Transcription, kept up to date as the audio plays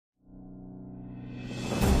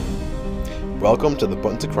Welcome to the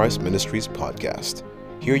Button to Christ Ministries podcast.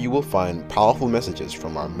 Here you will find powerful messages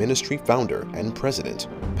from our ministry founder and president,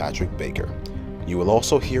 Patrick Baker. You will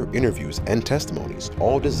also hear interviews and testimonies,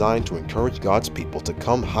 all designed to encourage God's people to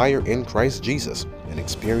come higher in Christ Jesus and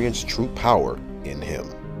experience true power in Him.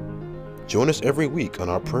 Join us every week on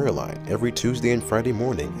our prayer line every Tuesday and Friday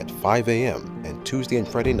morning at 5 a.m. and Tuesday and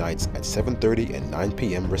Friday nights at 7:30 and 9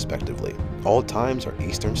 p.m. respectively. All times are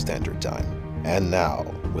Eastern Standard Time. And now,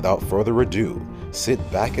 without further ado, sit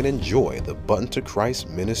back and enjoy the Button to Christ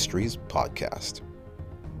Ministries podcast.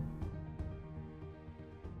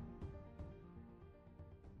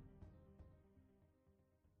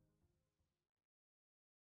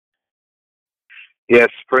 Yes,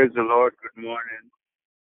 praise the Lord. Good morning.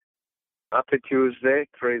 Happy Tuesday.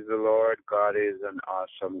 Praise the Lord. God is an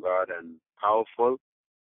awesome God and powerful.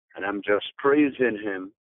 And I'm just praising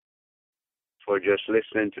Him for just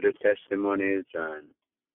listening to the testimonies and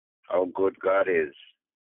how good God is.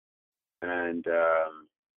 And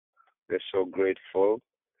we're so grateful.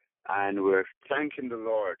 And we're thanking the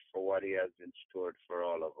Lord for what He has in store for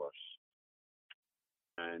all of us.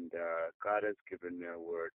 And God has given me a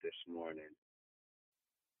word this morning.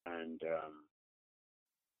 And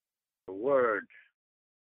the word,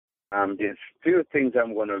 there's few things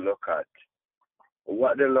I'm going to look at.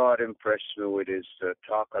 What the Lord impressed me with is to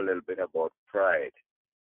talk a little bit about pride.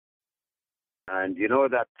 And you know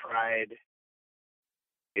that pride,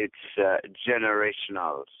 it's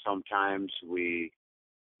generational. Sometimes we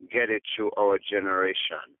get it through our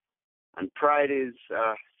generation. And pride is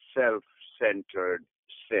a self-centered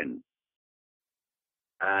sin.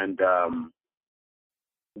 And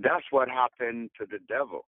that's what happened to the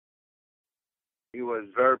devil. He was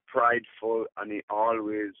very prideful and he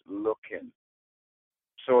always looking.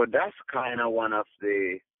 So that's kind of one of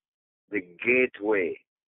the gateway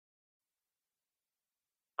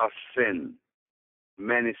of sin,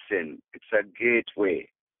 many sin. It's a gateway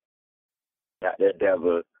that the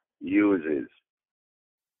devil uses,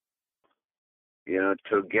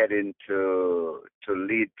 to get into, to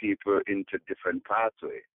lead people into different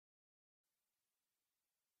pathways.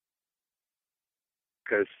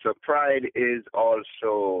 Because so pride is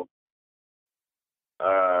also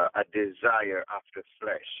a desire after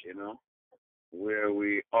flesh, where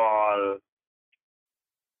we all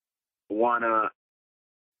want to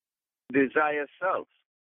desire self.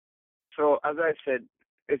 So as I said,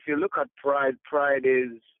 if you look at pride, pride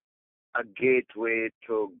is a gateway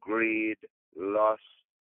to greed, lust,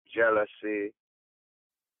 jealousy,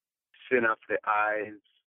 sin of the eyes.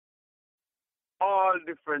 All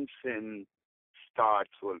different sin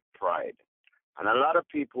starts with pride. And a lot of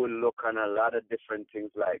people will look on a lot of different things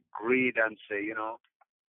like greed and say,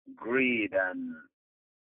 greed and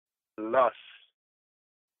lust.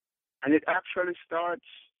 And it actually starts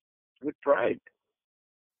with pride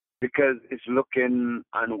because it's looking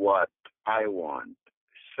on what I want,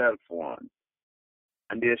 self want.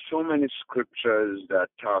 And there's so many scriptures that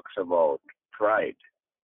talks about pride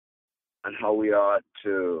and how we ought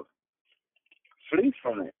to flee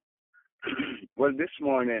from it. Well, this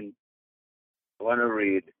morning, I want to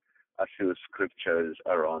read a few scriptures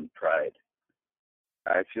around pride.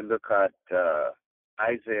 If you look at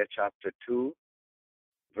Isaiah chapter 2,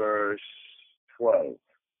 verse 12.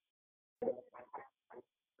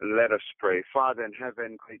 Let us pray. Father in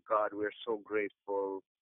heaven, great God, we're so grateful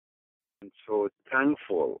and so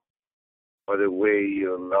thankful for the way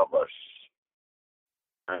you love us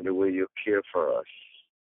and the way you care for us.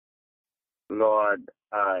 Lord,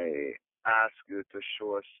 I ask you to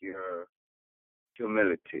show us your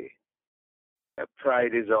humility.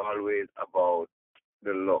 Pride is always about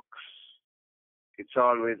the looks. It's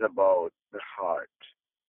always about the heart.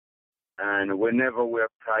 And whenever we're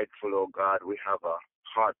prideful, oh God, we have a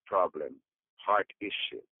heart problem, heart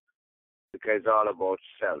issue. Because it's all about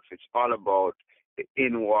self. It's all about the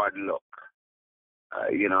inward look.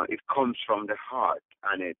 It comes from the heart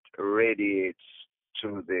and it radiates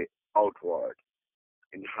to the outward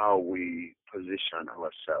in how we position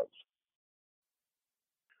ourselves.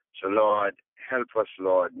 So, Lord, help us,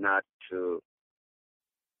 Lord, not to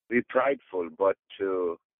be prideful, but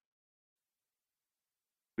to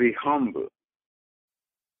be humble.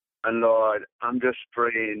 And, Lord, I'm just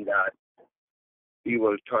praying that you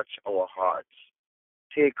will touch our hearts.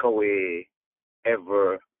 Take away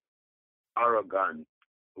ever arrogant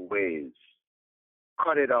ways.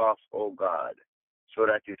 Cut it off, oh God, so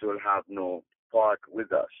that it will have no part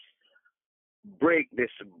with us. Break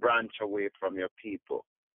this branch away from your people,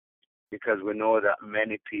 because we know that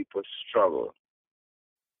many people struggle.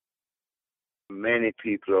 Many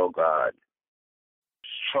people, oh God,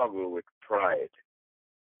 struggle with pride.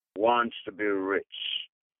 wants to be rich,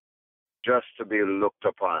 just to be looked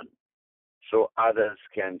upon, so others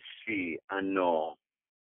can see and know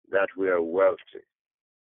that we are wealthy.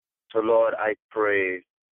 So, Lord, I pray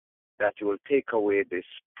that you will take away this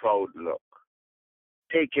proud look.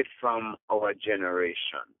 Take it from our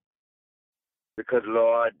generation. Because,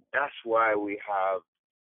 Lord, that's why we have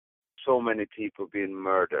so many people being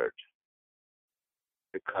murdered,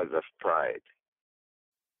 because of pride,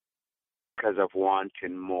 because of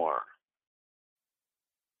wanting more,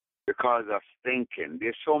 because of thinking.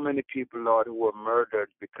 There's so many people, Lord, who were murdered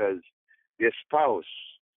because their spouse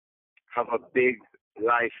have a big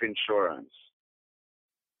life insurance.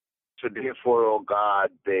 So therefore, oh God,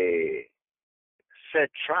 they set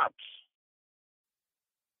traps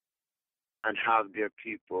and have their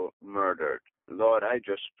people murdered. Lord, I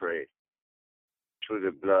just pray through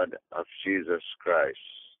the blood of Jesus Christ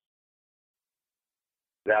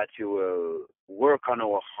that you will work on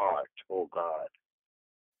our heart, oh God.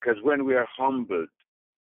 Because when we are humbled,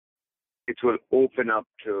 it will open up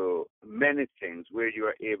to many things where you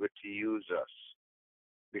are able to use us,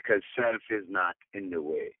 because self is not in the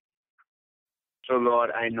way. So,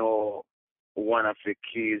 Lord, I know one of the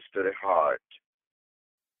keys to the heart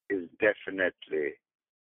is definitely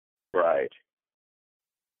pride.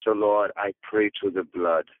 So, Lord, I pray through the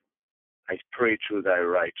blood, I pray through thy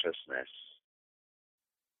righteousness,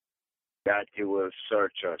 that you will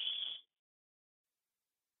search us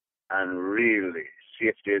and really see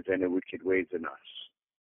if there's any wicked ways in us,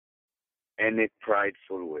 any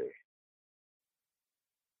prideful way.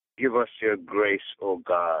 Give us your grace, O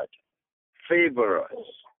God. Favor us,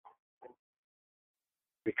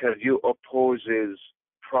 because you opposes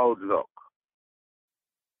proud look.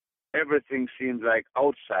 Everything seems like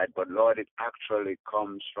outside, but Lord, it actually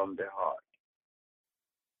comes from the heart.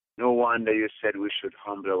 No wonder you said we should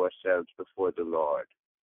humble ourselves before the Lord,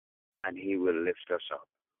 and he will lift us up.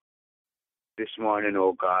 This morning,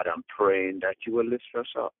 oh God, I'm praying that you will lift us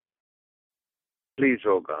up. Please,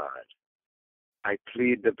 oh God, I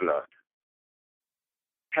plead the blood.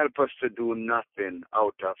 Help us to do nothing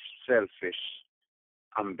out of selfish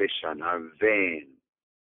ambition or vain.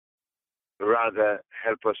 Rather,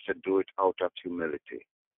 help us to do it out of humility.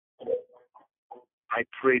 I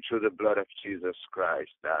pray through the blood of Jesus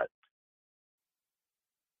Christ that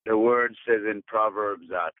the word says in Proverbs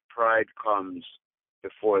that pride comes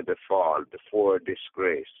before the fall, before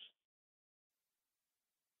disgrace.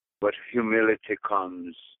 But humility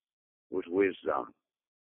comes with wisdom.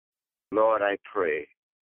 Lord, I pray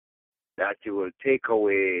that you will take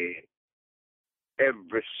away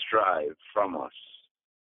every strive from us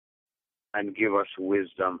and give us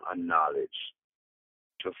wisdom and knowledge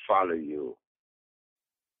to follow you.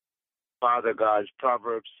 Father God,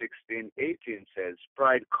 Proverbs 16:18 says,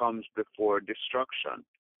 pride comes before destruction,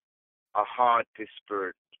 a haughty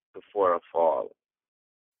spirit before a fall.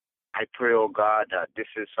 I pray, oh God, that this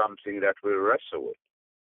is something that we wrestle with,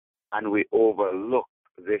 and we overlook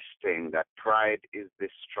this thing, that pride is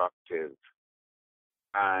destructive,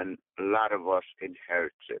 and a lot of us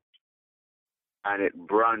inherit it, and it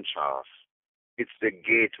branch off. It's the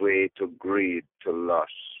gateway to greed, to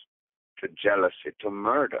lust, to jealousy, to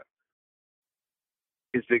murder.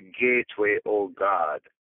 It's the gateway, oh God,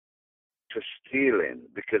 to stealing,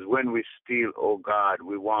 because when we steal, oh God,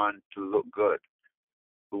 we want to look good.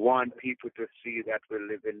 We want people to see that we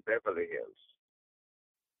live in Beverly Hills.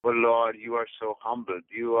 But Lord, you are so humbled.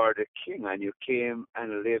 You are the king, and you came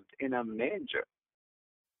and lived in a manger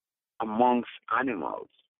amongst animals.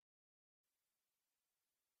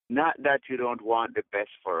 Not that you don't want the best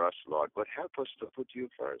for us, Lord, but help us to put you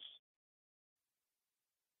first.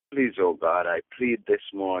 Please, oh God, I plead this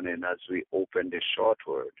morning as we open this short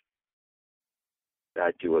word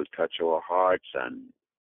that you will touch our hearts, and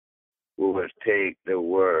we will take the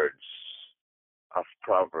words of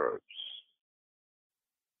Proverbs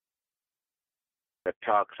that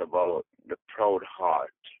talks about the proud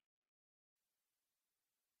heart.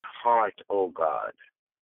 Heart, oh God,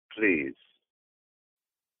 please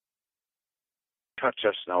touch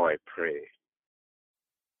us now, I pray.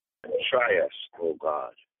 And try us, oh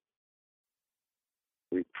God.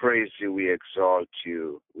 We praise you, we exalt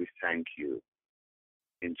you, we thank you.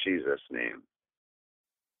 In Jesus' name.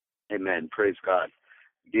 Amen. Praise God.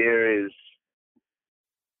 There's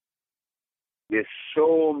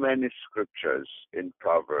so many scriptures in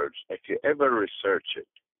Proverbs, if you ever research it,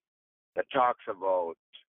 that talks about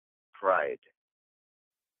pride,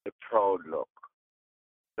 the proud look.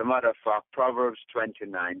 As a matter of fact, Proverbs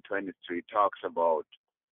 29:23 talks about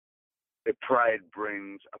the pride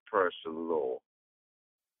brings a person low.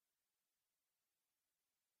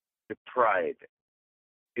 The pride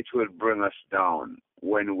it will bring us down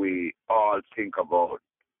when we all think about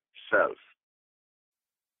self.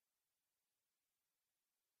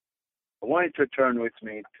 I want you to turn with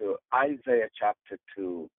me to Isaiah chapter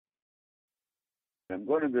 2. I'm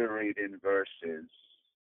going to be reading verses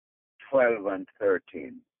 12 and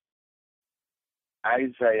 13.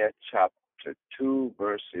 Isaiah chapter 2,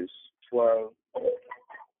 verses 12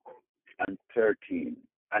 and 13.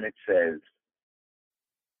 And it says,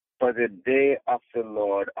 "For the day of the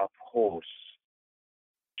Lord of hosts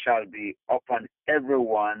shall be upon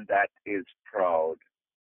everyone that is proud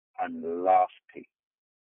and lofty,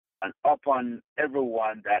 and upon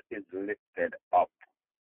everyone that is lifted up,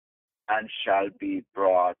 and shall be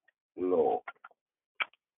brought low."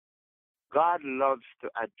 God loves to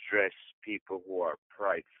address people who are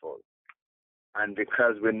prideful. And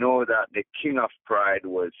because we know that the king of pride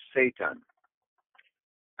was Satan,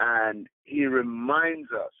 and he reminds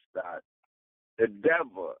us that the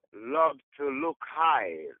devil loves to look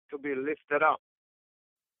high, to be lifted up.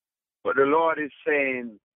 But the Lord is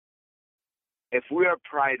saying, if we are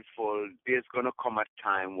prideful, there's going to come a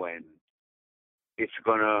time when it's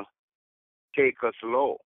going to take us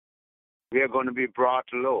low. We are going to be brought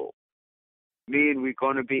low. Meaning we're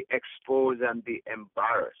going to be exposed and be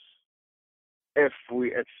embarrassed if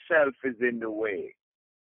self is in the way.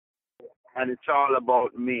 And it's all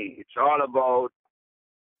about me. It's all about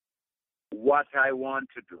what I want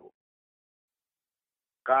to do.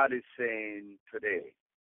 God is saying today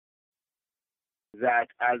that,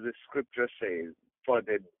 as the scripture says, for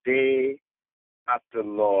the day of the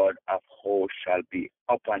Lord of hosts shall be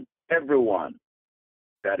upon everyone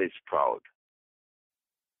that is proud.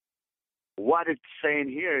 What it's saying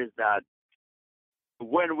here is that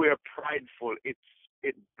when we're prideful,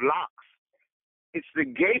 it blocks. It's the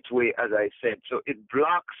gateway, as I said. So it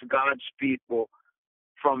blocks God's people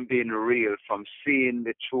from being real, from seeing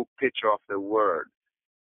the true picture of the word.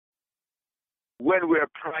 When we're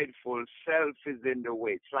prideful, self is in the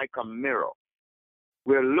way. It's like a mirror.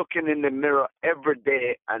 We're looking in the mirror every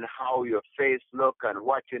day and how your face look and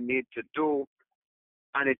what you need to do,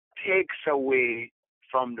 and it takes away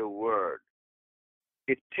from the word.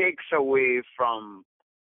 It takes away from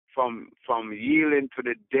yielding to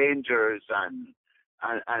the dangers and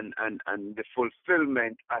the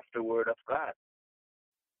fulfillment of the word of God.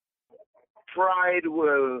 Pride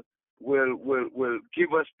will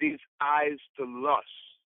give us these eyes to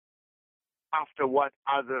lust after what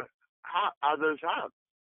others have.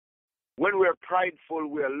 When we're prideful,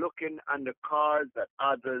 we are looking at the cars that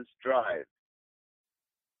others drive,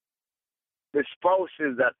 the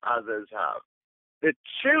spouses that others have, the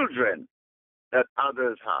children that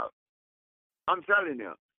others have. I'm telling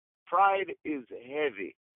you, pride is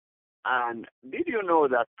heavy. And did you know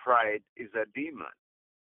that pride is a demon?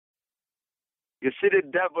 You see, the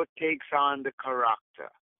devil takes on the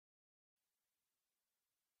character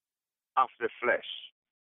of the flesh.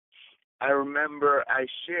 I remember I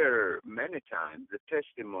share many times the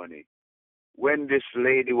testimony when this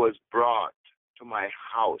lady was brought to my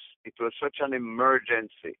house. It was such an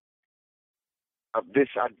emergency of this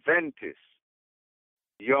Adventist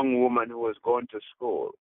young woman who was going to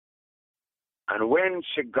school. And when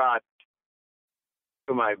she got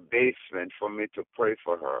to my basement for me to pray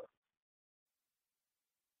for her,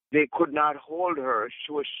 they could not hold her.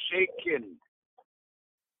 She was shaking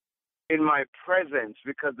in my presence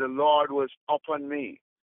because the Lord was upon me.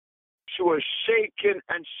 She was shaking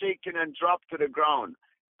and dropped to the ground.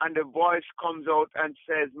 And the voice comes out and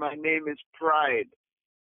says, "My name is Pride.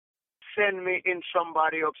 Send me in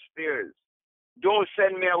somebody upstairs. Don't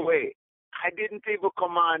send me away." I didn't even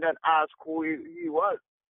command and ask who he was.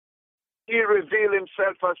 He revealed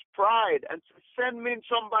himself as Pride and said, "Send me in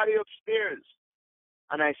somebody upstairs."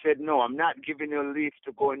 And I said, "No, I'm not giving you leave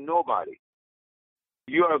to go in nobody.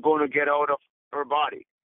 You are going to get out of her body."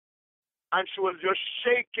 And she was just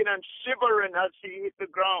shaking and shivering as she hit the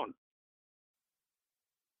ground.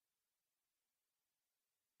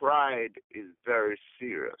 Pride is very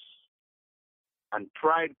serious. And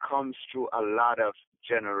pride comes through a lot of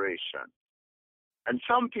generation. And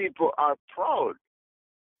some people are proud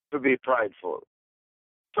to be prideful.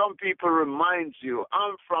 Some people remind you,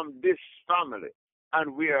 "I'm from this family,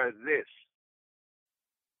 and we are this."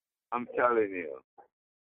 I'm telling you,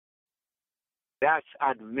 that's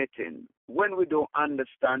admitting when we don't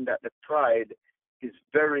understand that the pride is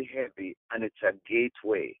very heavy and it's a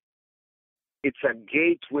gateway. It's a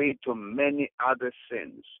gateway to many other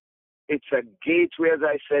sins. It's a gateway, as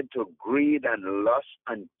I said, to greed and lust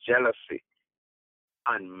and jealousy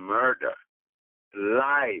and murder,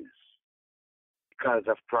 lies because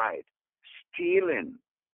of pride, stealing,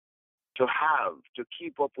 to have, to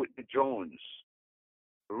keep up with the Jones,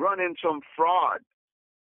 running some fraud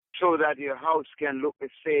so that your house can look the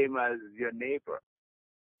same as your neighbor.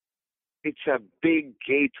 It's a big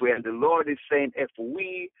gateway, and the Lord is saying if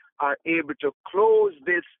we are able to close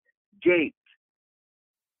this gate,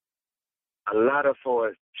 a lot of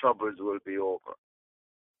our troubles will be over.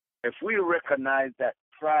 If we recognize that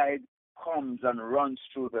pride comes and runs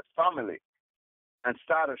through the family and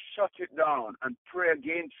start to shut it down and pray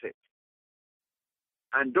against it,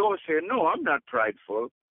 and don't say, no, I'm not prideful,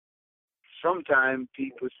 sometimes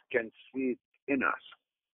people can see it in us.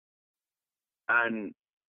 And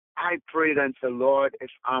I prayed and said, Lord,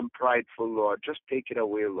 if I'm prideful, Lord, just take it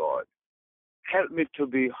away, Lord. Help me to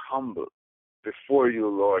be humble before you,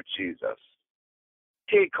 Lord Jesus.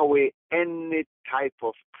 Take away any type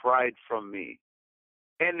of pride from me,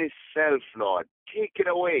 any self, Lord. Take it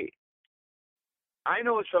away. I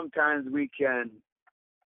know sometimes we can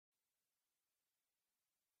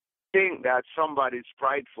think that somebody's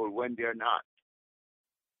prideful when they're not.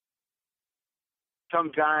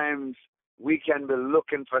 Sometimes we can be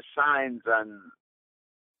looking for signs and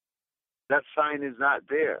that sign is not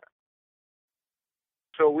there.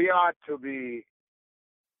 So we ought to be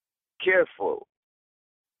careful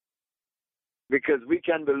because we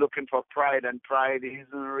can be looking for pride and pride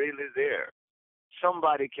isn't really there.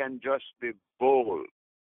 Somebody can just be bold,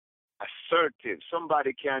 assertive.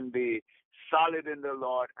 Somebody can be solid in the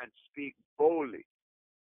Lord and speak boldly.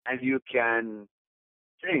 And you can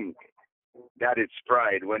think that it's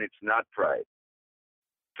pride when it's not pride.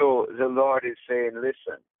 So the Lord is saying,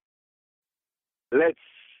 listen, let's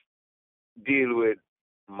deal with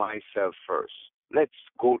myself first. Let's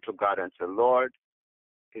go to God and say, Lord,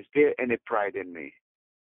 is there any pride in me?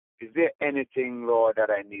 Is there anything, Lord, that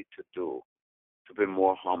I need to do to be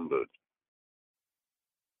more humbled?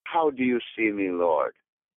 How do you see me, Lord?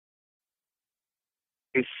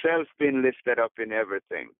 Is self being lifted up in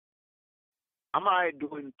everything? Am I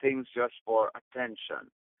doing things just for attention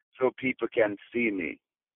so people can see me?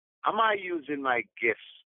 Am I using my gifts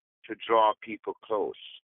to draw people close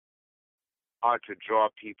or to draw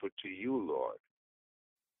people to you, Lord?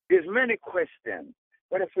 There's many questions.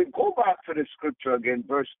 But if we go back to the scripture again,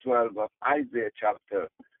 verse 12 of Isaiah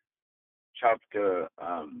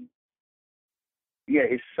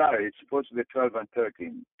it's supposed to be 12 and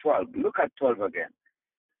 13. 12. Look at 12 again.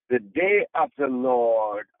 The day of the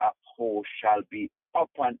Lord of hosts shall be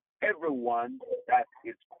upon everyone that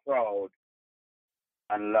is proud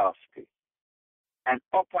and lofty, and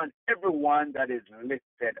upon everyone that is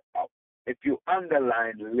lifted up. If you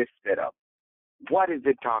underline lifted up, what is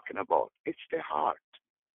it talking about? It's the heart.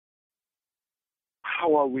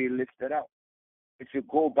 How are we lifted up? If you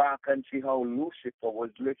go back and see how Lucifer was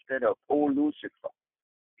lifted up, Lucifer,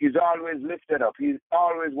 he's always lifted up. He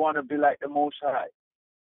always want to be like the Most High.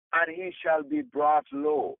 And he shall be brought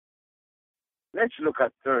low. Let's look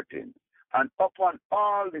at 13. And upon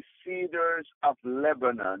all the cedars of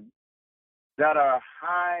Lebanon that are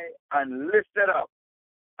high and lifted up,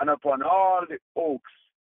 and upon all the oaks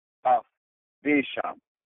of Bashan,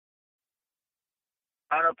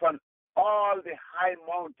 and upon all the high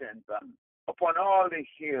mountains, and upon all the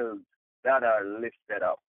hills that are lifted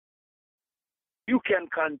up. You can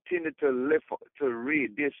continue to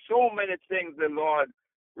read. There's so many things the Lord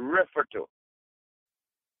refer to.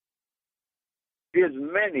 There's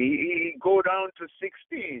many. He go down to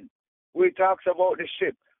 16, where he talks about the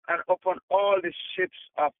ship, and upon all the ships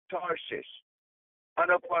of Tarshish,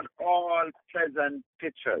 and upon all pleasant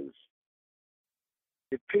pictures.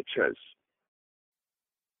 The pictures.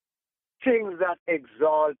 Things that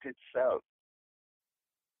exalt itself.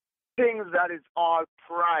 Things that is all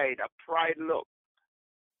pride, a pride look.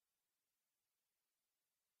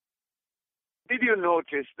 Did you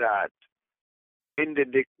notice that in the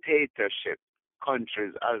dictatorship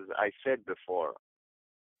countries, as I said before,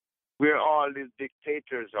 where all these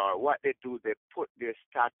dictators are, what they do, they put their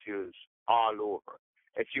statues all over.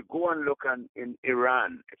 If you go and look in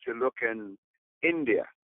Iran, if you look in India,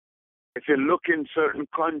 if you look in certain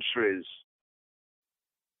countries,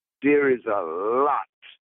 there is a lot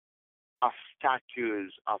of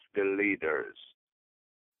statues of the leaders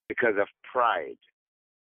because of pride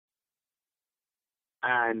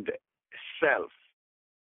and self.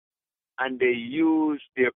 And they use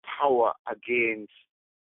their power against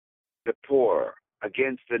the poor,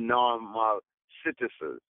 against the normal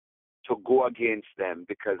citizens, to go against them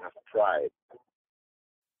because of pride.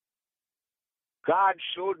 God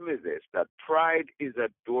showed me this, that pride is a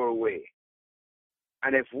doorway.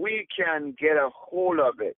 And if we can get a hold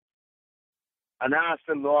of it and ask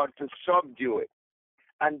the Lord to subdue it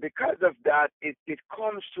And because of that, it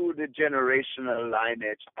comes through the generational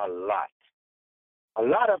lineage a lot. A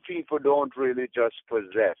lot of people don't really just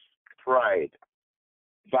possess pride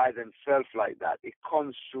by themselves like that. It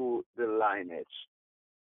comes through the lineage.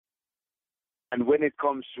 And when it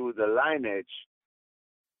comes through the lineage,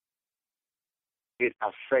 it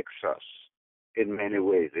affects us in many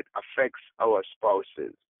ways. It affects our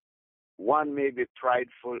spouses. One may be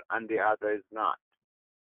prideful and the other is not.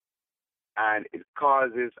 And it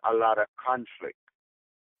causes a lot of conflict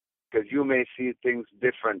because you may see things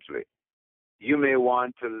differently. You may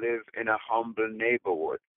want to live in a humble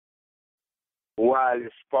neighborhood while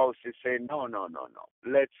your spouse is saying, no,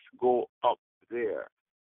 let's go up there.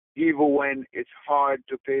 Even when it's hard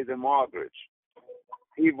to pay the mortgage,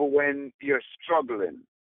 even when you're struggling,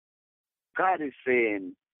 God is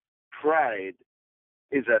saying pride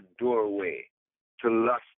is a doorway to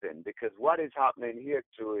lusting, because what is happening here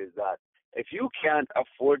too is that if you can't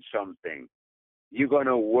afford something, you're going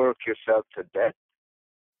to work yourself to death.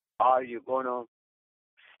 Are you going to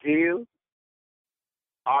steal?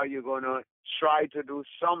 Are you going to try to do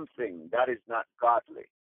something that is not godly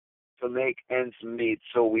to make ends meet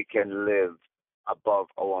so we can live above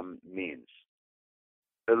our means?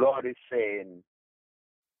 The Lord is saying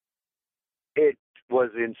it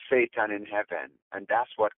was in Satan in heaven, and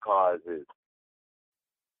that's what causes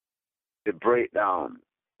the breakdown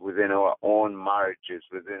within our own marriages,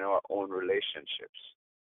 within our own relationships.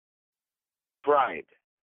 Pride.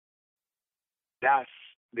 That's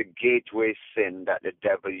the gateway sin that the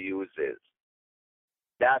devil uses.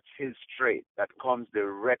 That's his trait that comes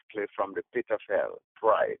directly from the pit of hell,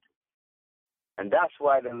 pride. And that's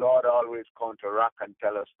why the Lord always counteract and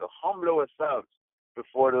tell us to humble ourselves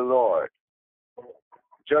before the Lord.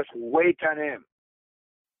 Just wait on him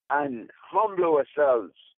and humble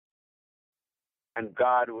ourselves, and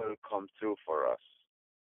God will come through for us.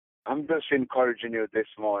 I'm just encouraging you this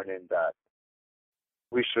morning that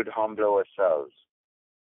we should humble ourselves.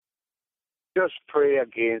 Just pray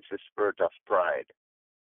against the spirit of pride.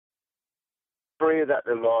 Pray that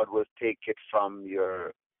the Lord will take it from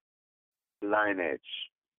your lineage.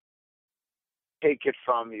 Take it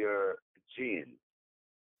from your gene.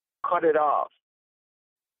 Cut it off.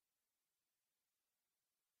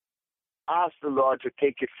 Ask the Lord to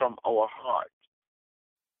take it from our heart,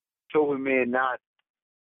 so we may not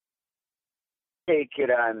take it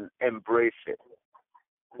and embrace it,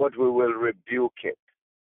 but we will rebuke it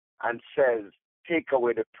and says, take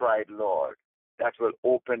away the pride, Lord, that will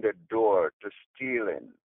open the door to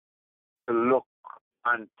stealing, to look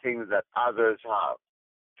on things that others have,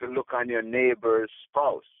 to look on your neighbor's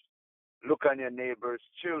spouse, look on your neighbor's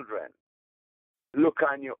children, look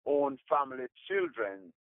on your own family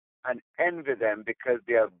children and envy them because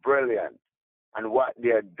they are brilliant and what they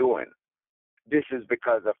are doing. This is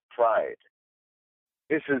because of pride.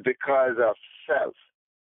 This is because of self.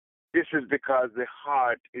 This is because the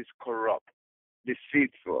heart is corrupt,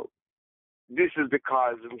 deceitful. This is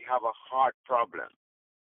because we have a heart problem.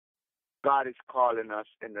 God is calling us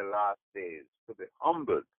in the last days to be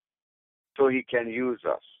humbled so he can use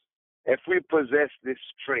us. If we possess this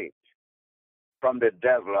trait from the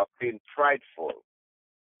devil of being prideful,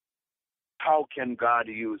 how can God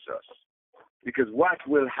use us? Because what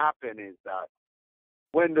will happen is that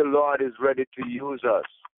when the Lord is ready to use us,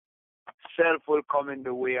 self will come in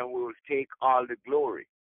the way and we will take all the glory.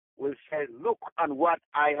 We'll say, look on what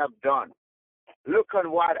I have done. Look on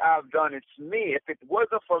what I've done. It's me. If it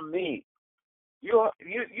wasn't for me, you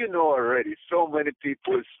know already, so many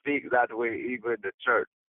people speak that way, even in the church.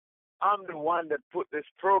 I'm the one that put this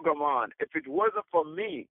program on. If it wasn't for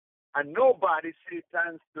me, and nobody says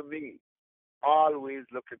thanks to me, always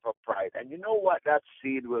looking for pride. And you know what that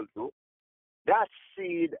seed will do? That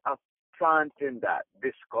seed of planting that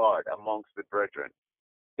discord amongst the brethren,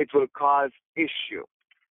 it will cause issue.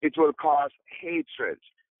 It will cause hatred.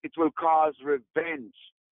 It will cause revenge.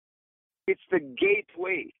 It's the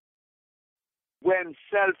gateway. When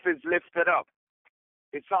self is lifted up,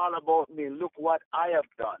 it's all about me. Look what I have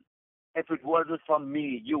done. If it wasn't for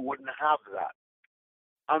me, you wouldn't have that.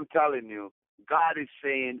 I'm telling you, God is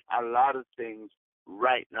saying a lot of things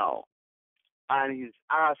right now. And he's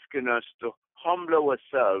asking us to humble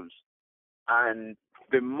ourselves and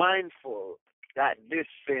be mindful that this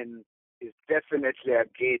sin is definitely a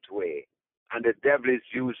gateway, and the devil is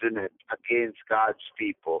using it against God's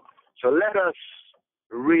people. So let us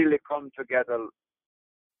really come together,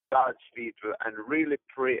 God's people, and really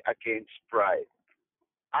pray against pride.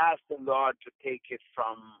 Ask the Lord to take it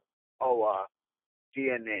from our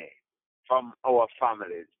DNA, from our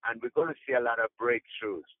families, and we're going to see a lot of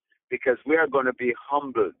breakthroughs because we are going to be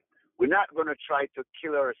humbled. We're not going to try to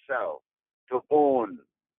kill ourselves to own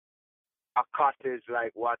a cottage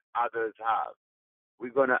like what others have. We're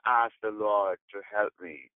going to ask the Lord to help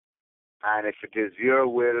me. And if it is your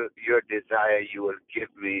will, your desire, you will give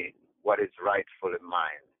me what is rightful in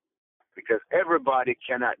mine. Because everybody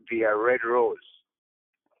cannot be a red rose.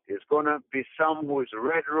 There's going to be some who is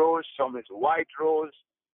red rose, some is white rose,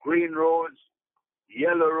 green rose,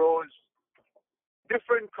 yellow rose,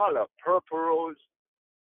 different color, purple rose.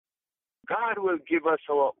 God will give us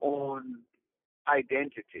our own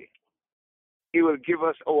identity. He will give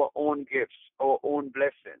us our own gifts, our own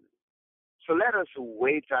blessings. So let us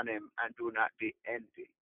wait on him and do not be envy.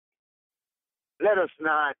 Let us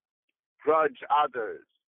not grudge others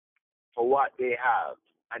for what they have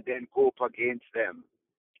and then go up against them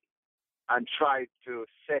and try to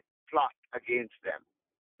set plot against them.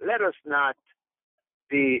 Let us not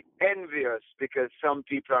be envious because some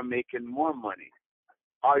people are making more money,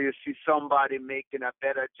 or you see somebody making a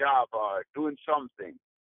better job or doing something,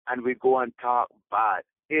 and we go and talk bad,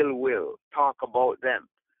 ill will, talk about them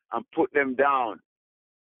and put them down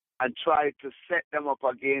and try to set them up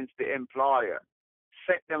against the employer,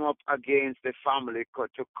 set them up against the family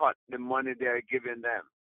to cut the money they're giving them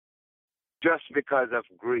just because of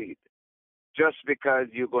greed, just because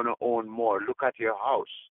you're going to own more. Look at your house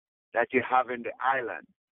that you have in the island.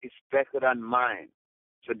 It's better than mine.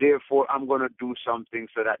 So therefore, I'm going to do something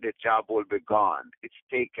so that the job will be gone. It's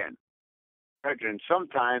taken. Brethren,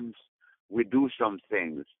 sometimes we do some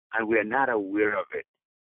things and we're not aware of it.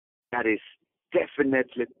 That is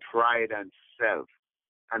definitely pride and self.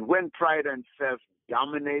 And when pride and self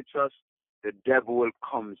dominates us, the devil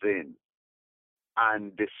comes in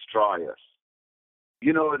and destroy us.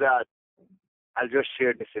 You know that, I'll just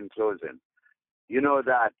share this in closing. You know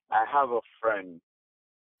that I have a friend,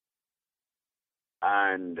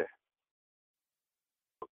 and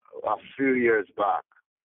a few years back,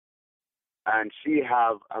 and she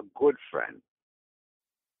have a good friend.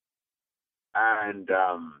 And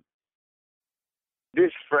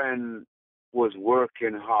this friend was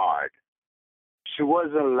working hard. She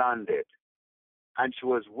wasn't landed, and she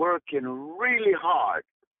was working really hard,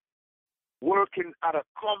 working at a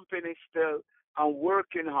company still and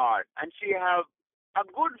working hard. And she have a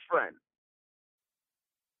good friend.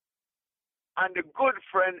 And the good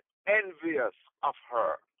friend envious of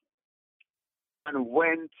her and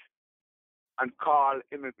went and called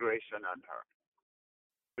immigration on her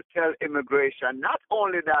to tell immigration not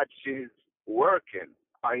only that she's working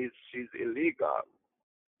or she's illegal,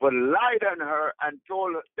 but lied on her and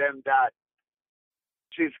told them that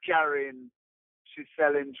she's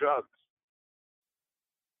selling drugs.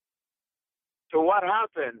 So what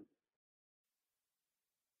happened?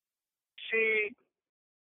 She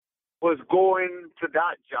was going to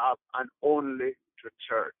that job and only to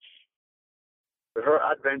church, to her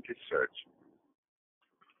Adventist church.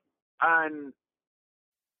 And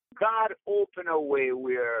God opened a way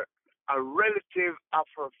where a relative of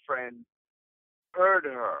her friend heard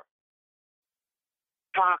her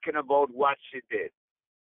talking about what she did.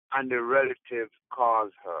 And the relative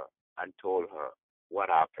called her and told her what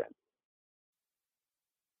happened.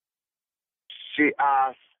 She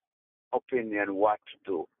asked opinion what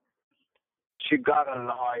to do. She got a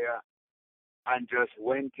lawyer and just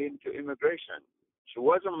went into immigration. She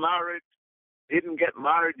wasn't married, didn't get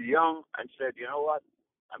married young, and said, you know what,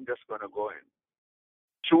 I'm just going to go in.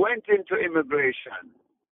 She went into immigration,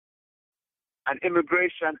 and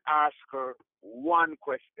immigration asked her one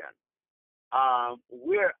question.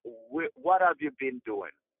 What have you been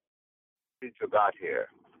doing since you got here?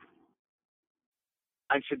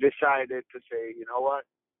 And she decided to say, you know what,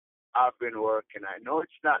 I've been working. I know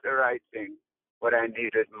it's not the right thing, but I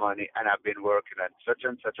needed money, and I've been working at such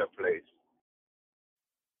and such a place.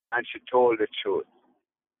 And she told the truth.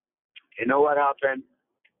 You know what happened?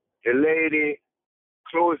 The lady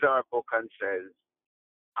closed her book and says,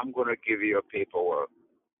 I'm going to give you your paperwork.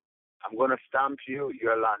 I'm going to stamp you,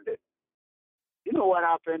 you're landed. You know what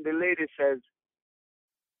happened? The lady says,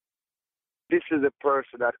 this is the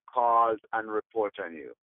person that calls and reports on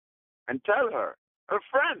you. And tell her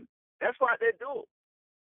friend, that's what they do.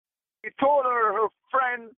 He told her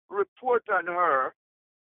friend report on her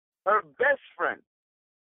best friend.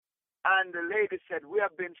 And the lady said, we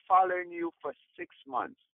have been following you for 6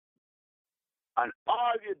 months. And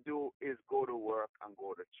all you do is go to work and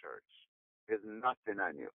go to church. There's nothing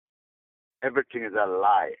on you. Everything is a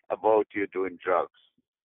lie about you doing drugs.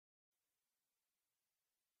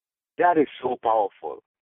 That is so powerful.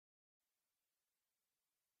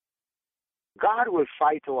 God will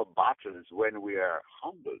fight our battles when we are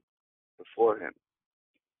humble before him.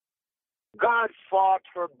 God fought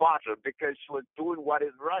her battle because she was doing what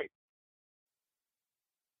is right.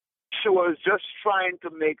 She was just trying to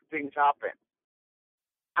make things happen.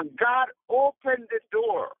 And God opened the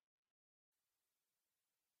door.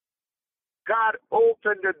 God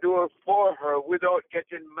opened the door for her without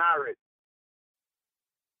getting married,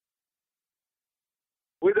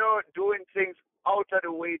 without doing things out of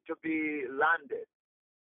the way to be landed.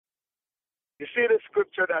 You see the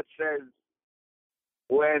scripture that says,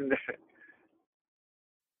 when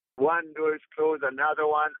one door is closed, another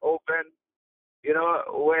one open. You know,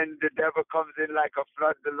 when the devil comes in like a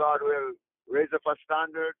flood, the Lord will raise up a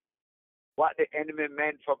standard. What the enemy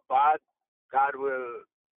meant for bad, God will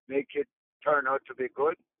make it turn out to be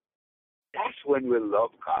good. That's when we love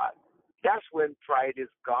God. That's when pride is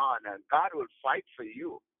gone, and God will fight for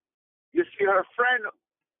you. You see her friend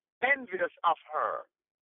envious of her,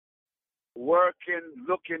 working,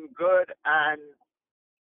 looking good, and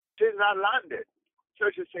she's not landed. So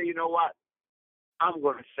she say, you know what? I'm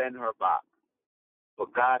going to send her back.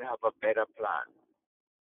 But God have a better plan.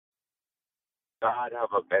 God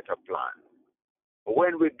have a better plan.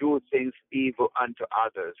 When we do things evil unto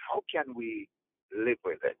others, how can we live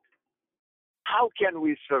with it? How can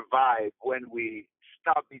we survive when we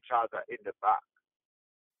stab each other in the back?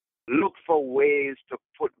 Look for ways to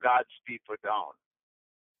put God's people down.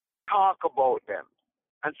 Talk about them.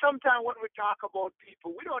 And sometimes when we talk about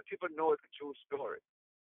people, we don't even know the true story.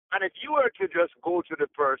 And if you were to just go to the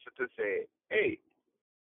person to say, hey,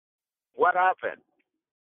 what happened?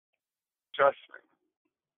 Trust me.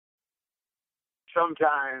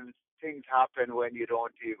 Sometimes things happen when you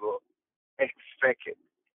don't even expect it.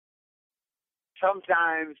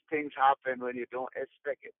 Sometimes things happen when you don't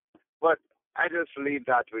expect it. But I just leave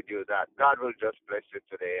that with you, that God will just bless you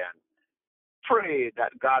today, and pray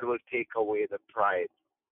that God will take away the pride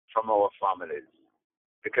from our families,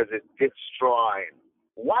 because it's destroying.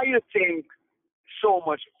 Why you think so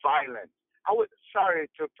much violence? Sorry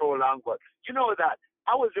to prolong, but you know that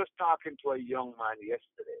I was just talking to a young man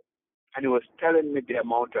yesterday, and he was telling me the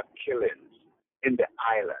amount of killings in the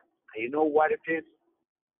island. And you know what it is?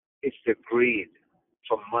 It's the greed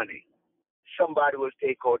for money. Somebody will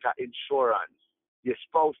take out an insurance. Your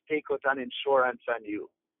spouse take out an insurance on you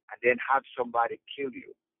and then have somebody kill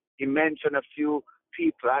you. He mentioned a few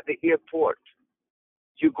people at the airport.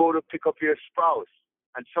 You go to pick up your spouse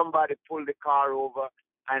and somebody pull the car over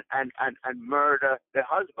and murder the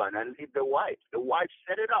husband and leave the wife. The wife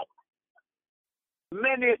set it up.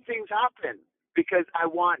 Many things happen because I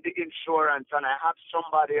want the insurance and I have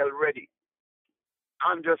somebody already.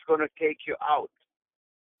 I'm just going to take you out.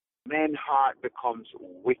 Man's heart becomes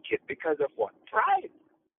wicked because of what? Pride.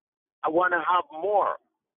 I want to have more.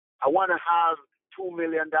 I want to have $2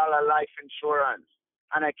 million life insurance,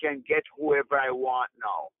 and I can get whoever I want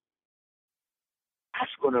now.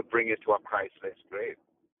 That's going to bring you to a Christless grave.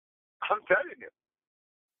 I'm telling you.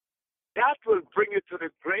 That will bring you to the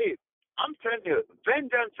grave. I'm telling you,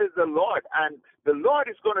 vengeance is the Lord, and the Lord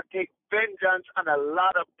is going to take vengeance on a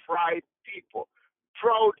lot of proud people,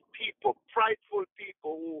 prideful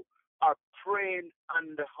people who are preying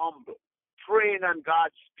on the humble, preying on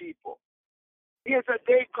God's people. There's a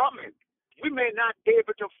day coming. We may not be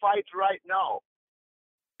able to fight right now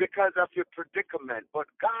because of your predicament, but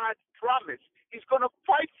God promised He's going to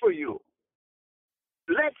fight for you.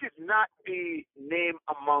 Let it not be named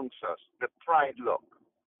amongst us, the pride look,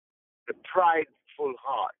 the prideful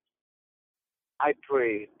heart. I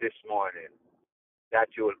pray this morning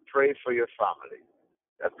that you will pray for your family,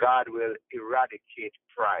 that God will eradicate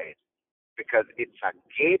pride, because it's a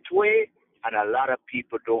gateway and a lot of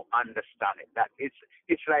people don't understand it. That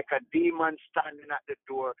it's like a demon standing at the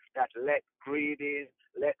door that let greed in,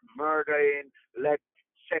 let murder in, let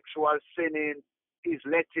sexual sin in. He's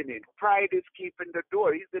letting in. Pride is keeping the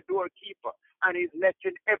door. He's the doorkeeper, and he's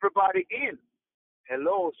letting everybody in.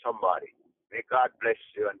 Hello, somebody. May God bless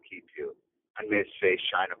you and keep you, and may His face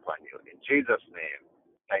shine upon you. In Jesus' name,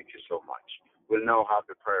 thank you so much. We'll now have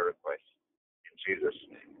the prayer request. In Jesus'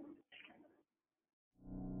 name.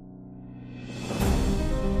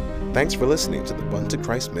 Thanks for listening to the Bunto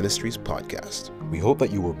Christ Ministries podcast. We hope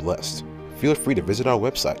that you were blessed. Feel free to visit our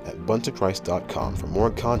website at buntochrist.com for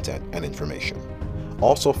more content and information.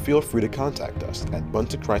 Also, feel free to contact us at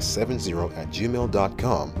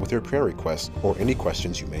buntochrist70@gmail.com with your prayer requests or any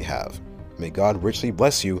questions you may have. May God richly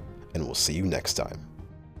bless you, and we'll see you next time.